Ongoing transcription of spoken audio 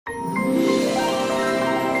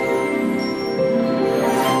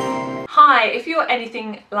Hi, if you're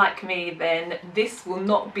anything like me, then this will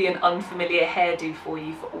not be an unfamiliar hairdo for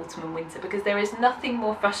you for autumn and winter, because there is nothing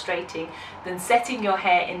more frustrating than setting your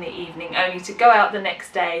hair in the evening only to go out the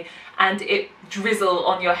next day and it drizzle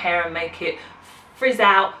on your hair and make it frizz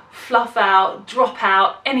out, fluff out, drop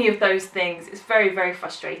out, any of those things. It's very, very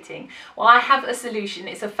frustrating. Well, I have a solution.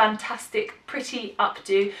 It's a fantastic, pretty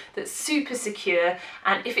updo that's super secure,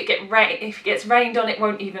 and if it gets rained on, it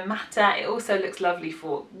won't even matter. It also looks lovely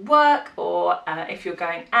for work, or if you're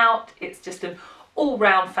going out. It's just an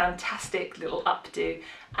all-round fantastic little updo.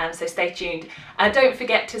 So stay tuned. Don't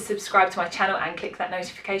forget to subscribe to my channel and click that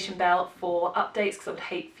notification bell for updates, because I would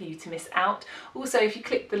hate for you to miss out. Also, if you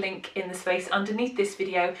click the link in the space underneath this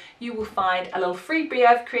video, you will find a little freebie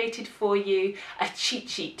I've created for you, a cheat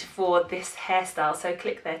sheet for this hairstyle, so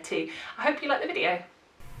click there too. I hope you like the video.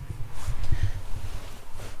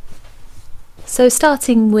 So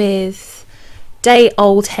starting with day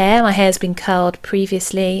old hair, my hair's been curled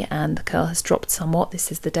previously and the curl has dropped somewhat.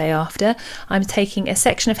 This is the day after. I'm taking a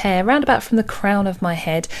section of hair round about from the crown of my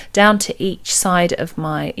head down to each side of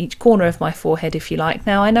each corner of my forehead, if you like.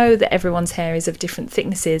 Now, I know that everyone's hair is of different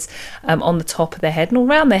thicknesses on the top of their head and all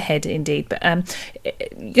around their head indeed, but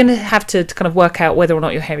you're going to have to kind of work out whether or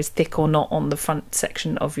not your hair is thick or not on the front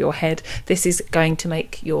section of your head. This is going to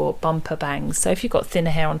make your bumper bangs. So if you've got thinner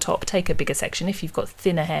hair on top, take a bigger section. If you've got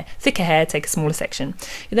thicker hair, take a smaller section.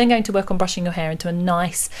 You're then going to work on brushing your hair into a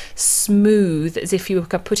nice smooth, as if you were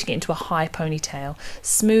putting it into a high ponytail,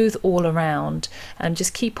 smooth all around, and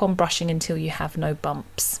just keep on brushing until you have no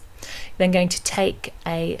bumps. You're then going to take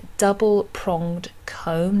a double pronged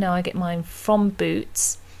comb. Now, I get mine from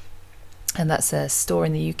Boots, and that's a store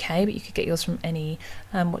in the UK, but you could get yours from any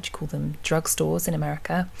what do you call them, drugstores in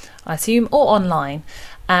America, I assume, or online.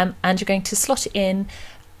 And you're going to slot it in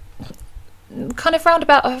kind of round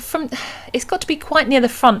about it's got to be quite near the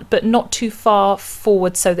front but not too far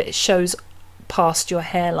forward so that it shows past your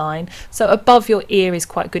hairline. So above your ear is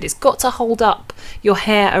quite good. It's got to hold up your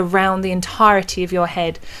hair around the entirety of your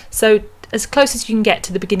head, so as close as you can get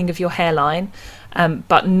to the beginning of your hairline,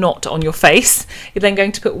 but not on your face. You're then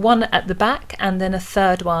going to put one at the back and then a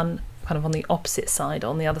third one kind of on the opposite side,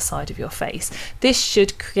 on the other side of your face. This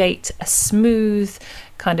should create a smooth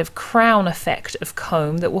kind of crown effect of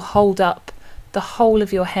comb that will hold up the whole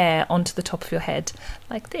of your hair onto the top of your head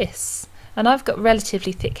like this. And I've got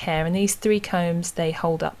relatively thick hair, and these three combs, they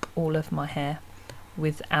hold up all of my hair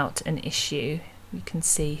without an issue. You can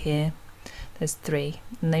see here there's three,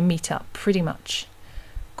 and they meet up pretty much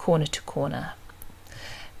corner to corner.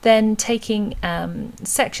 Then taking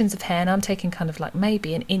sections of hair, and I'm taking kind of like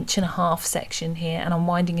maybe 1.5 inch section here, and I'm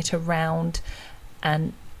winding it around,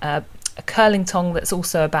 and a curling tong that's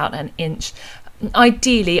also about 1 inch.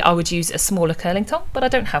 Ideally, I would use a smaller curling tong, but I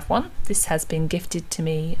don't have one. This has been gifted to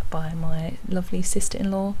me by my lovely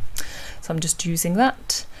sister-in-law, so I'm just using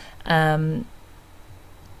that. I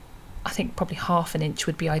think probably 1/2 inch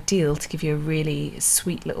would be ideal to give you a really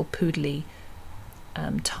sweet little poodly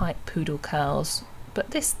tight poodle curls, but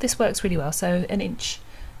this works really well. So 1 inch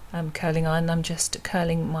curling iron. I'm just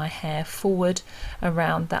curling my hair forward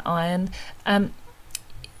around that iron.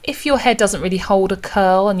 If your hair doesn't really hold a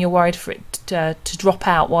curl and you're worried for it to drop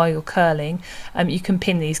out while you're curling, you can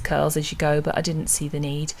pin these curls as you go, but I didn't see the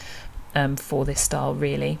need for this style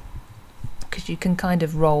really, because you can kind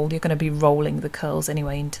of roll. You're going to be rolling the curls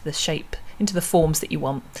anyway into the shape, into the forms that you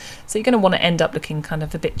want. So you're going to want to end up looking kind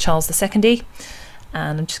of a bit Charles II,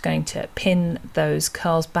 and I'm just going to pin those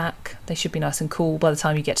curls back. They should be nice and cool by the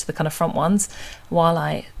time you get to the kind of front ones, while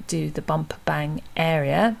I do the bumper bang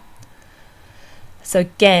area. So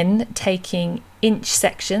again, taking inch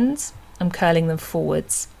sections, I'm curling them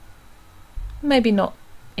forwards. Maybe not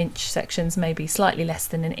inch sections, maybe slightly less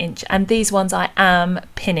than 1 inch. And these ones I am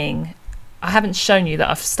pinning. I haven't shown you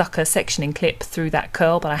that I've stuck a sectioning clip through that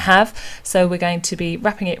curl, but I have. So we're going to be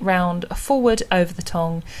wrapping it round forward over the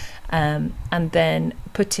tong, and then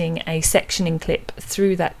putting a sectioning clip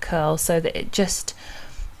through that curl so that it just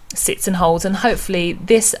sits and holds. And hopefully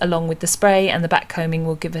this, along with the spray and the back combing,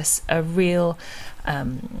 will give us a real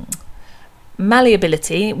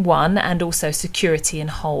malleability, and also security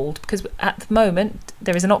and hold, because at the moment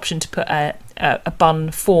there is an option to put a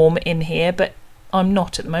bun form in here, but I'm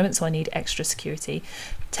not at the moment, so I need extra security.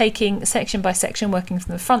 Taking section by section, working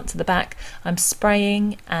from the front to the back, I'm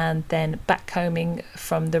spraying and then back combing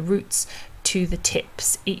from the roots to the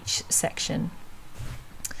tips each section.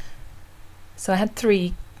 So I had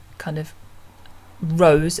 3 kind of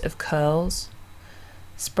rows of curls.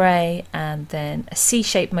 Spray and then a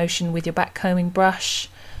C-shaped motion with your back combing brush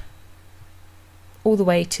all the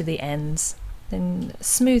way to the ends, then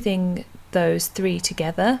smoothing those 3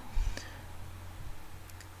 together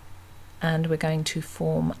and we're going to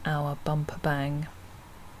form our bumper bang.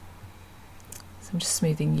 So I'm just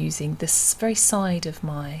smoothing using this very side of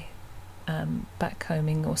my back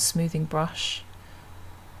combing or smoothing brush.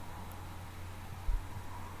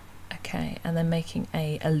 Okay, and then making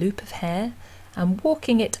a loop of hair and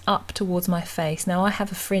walking it up towards my face. Now I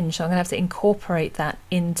have a fringe, so I'm going to have to incorporate that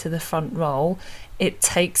into the front roll. It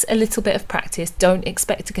takes a little bit of practice. Don't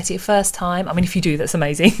expect to get it first time. I mean, if you do, that's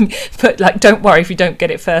amazing. But like, don't worry if you don't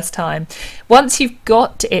get it first time. Once you've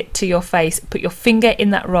got it to your face, put your finger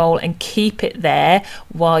in that roll and keep it there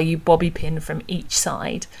while you bobby pin from each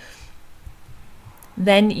side.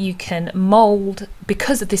 Then you can mould,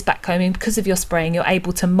 because of this back combing, because of your spraying, you're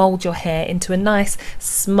able to mould your hair into a nice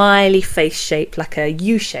smiley face shape, like a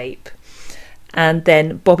U shape. And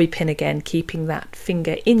then bobby pin again, keeping that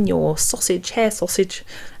finger in your sausage, hair sausage,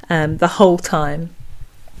 the whole time.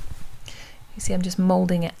 You see, I'm just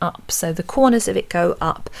moulding it up so the corners of it go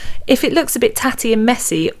up. If it looks a bit tatty and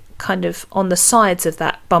messy kind of on the sides of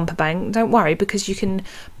that bumper bang, don't worry, because you can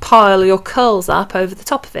pile your curls up over the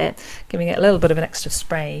top of it, giving it a little bit of an extra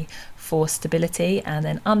spray for stability, and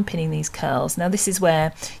then unpinning these curls. Now this is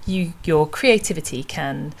where your creativity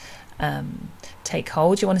can take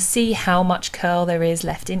hold. You want to see how much curl there is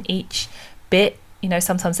left in each bit. You know,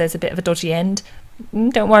 sometimes there's a bit of a dodgy end.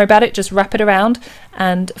 Don't worry about it, just wrap it around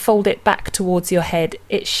and fold it back towards your head.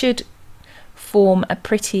 It should form a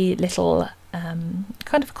pretty little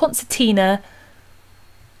kind of concertina.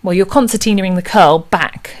 Well, you're concertinaing the curl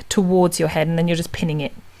back towards your head and then you're just pinning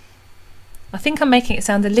it. I think I'm making it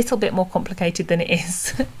sound a little bit more complicated than it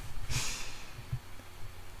is.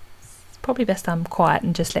 It's probably best I'm quiet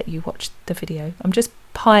and just let you watch the video. I'm just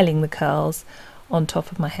piling the curls on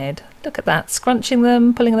top of my head. Look at that, scrunching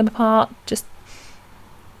them, pulling them apart, just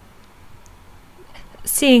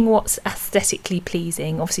seeing what's aesthetically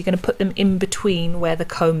pleasing. Obviously you're going to put them in between where the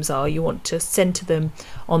combs are. You want to centre them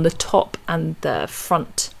on the top and the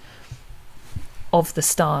front of the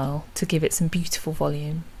style to give it some beautiful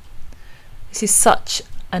volume. This is such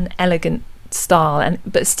an elegant style,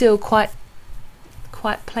 but still quite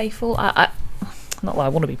playful. Not that I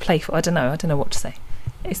want to be playful, I don't know what to say.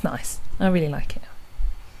 It's nice, I really like it.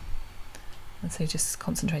 And so just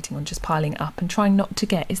concentrating on just piling up and trying not to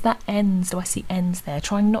get, is that ends? Do I see ends there?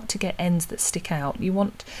 Trying not to get ends that stick out. You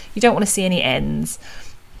don't want to see any ends.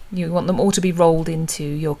 You want them all to be rolled into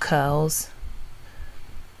your curls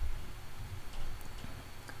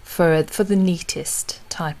for the neatest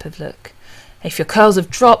type of look. If your curls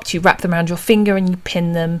have dropped, you wrap them around your finger and you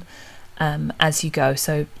pin them as you go.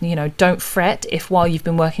 So, you know, don't fret if while you've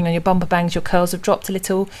been working on your bumper bangs your curls have dropped a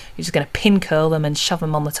little. You're just going to pin curl them and shove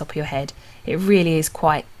them on the top of your head. It really is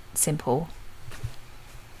quite simple.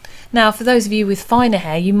 Now, for those of you with finer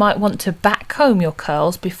hair, you might want to back comb your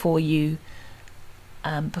curls before you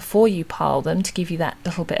pile them to give you that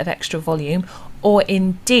little bit of extra volume, or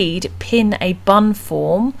indeed pin a bun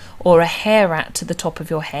form or a hair rat to the top of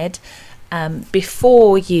your head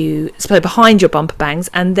before you, so behind your bumper bangs,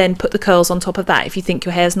 and then put the curls on top of that. If you think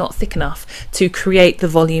your hair's not thick enough to create the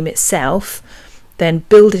volume itself, then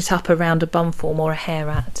build it up around a bun form or a hair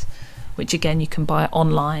rat, which again you can buy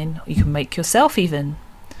online, or you can make yourself even.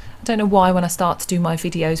 I don't know why when I start to do my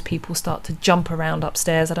videos people start to jump around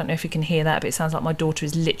upstairs. I don't know if you can hear that, but it sounds like my daughter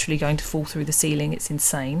is literally going to fall through the ceiling. It's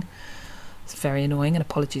insane. It's very annoying, and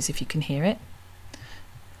apologies if you can hear it.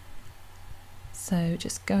 So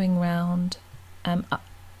just going round.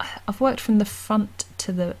 I've worked from the front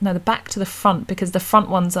to the back to the front, because the front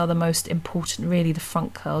ones are the most important, really, the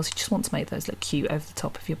front curls. You just want to make those look cute over the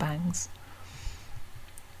top of your bangs.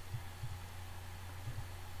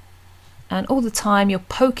 And all the time you're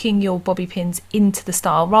poking your bobby pins into the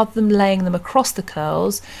style. Rather than laying them across the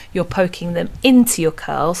curls, you're poking them into your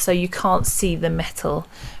curls so you can't see the metal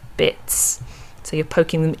bits. So you're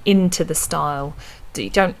poking them into the style. You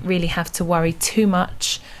don't really have to worry too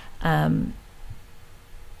much. I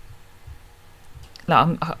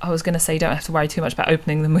was going to say you don't have to worry too much about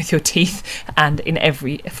opening them with your teeth, and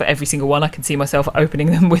for every single one I can see myself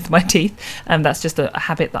opening them with my teeth, and that's just a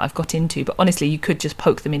habit that I've got into. But honestly, you could just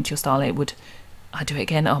poke them into your style. I do it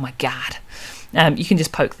again, oh my god. You can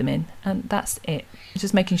just poke them in, and that's it.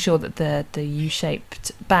 Just making sure that the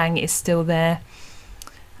U-shaped bang is still there.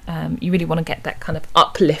 You really want to get that kind of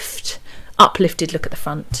uplifted look at the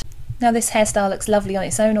front. Now this hairstyle looks lovely on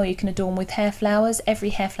its own, or you can adorn with hair flowers. Every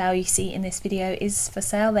hair flower you see in this video is for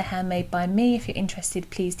sale. They're handmade by me. If you're interested,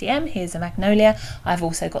 please DM. Here's a magnolia. I've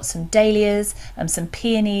also got some dahlias, some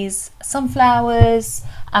peonies, sunflowers,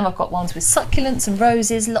 and I've got ones with succulents and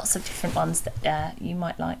roses, lots of different ones that you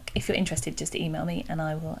might like. If you're interested, just email me and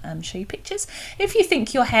I will show you pictures. If you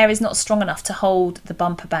think your hair is not strong enough to hold the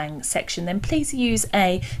bumper bang section, then please use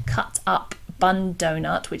a cut up bun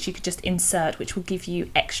donut, which you could just insert, which will give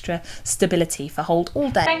you extra stability for hold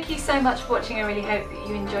all day. Thank you so much for watching. I really hope that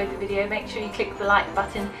you enjoyed the video. Make sure you click the like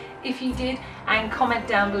button if you did, and comment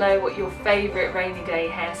down below what your favourite rainy day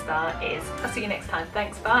hairstyle is. I'll see you next time.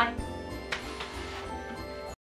 Thanks, bye.